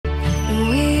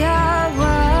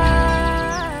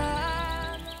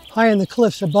High in the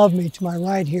cliffs above me to my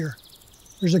right here,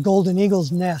 there's a golden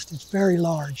eagle's nest. It's very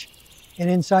large. And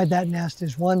inside that nest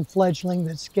is one fledgling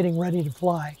that's getting ready to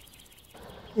fly.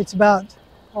 It's about,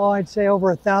 I'd say over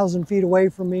 1,000 feet away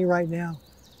from me right now.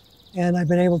 And I've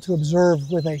been able to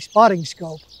observe with a spotting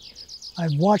scope.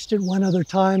 I've watched it one other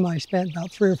time. I spent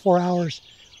about 3 or 4 hours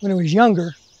when it was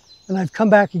younger. And I've come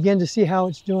back again to see how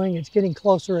it's doing. It's getting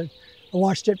closer. I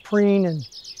watched it preen and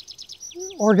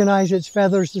organize its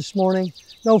feathers this morning.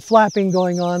 No flapping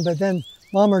going on, but then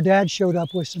Mom or Dad showed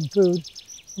up with some food,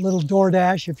 a little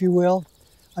DoorDash, if you will.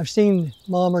 I've seen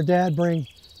Mom or Dad bring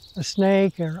a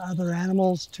snake or other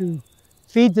animals to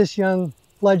feed this young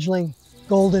fledgling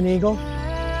golden eagle.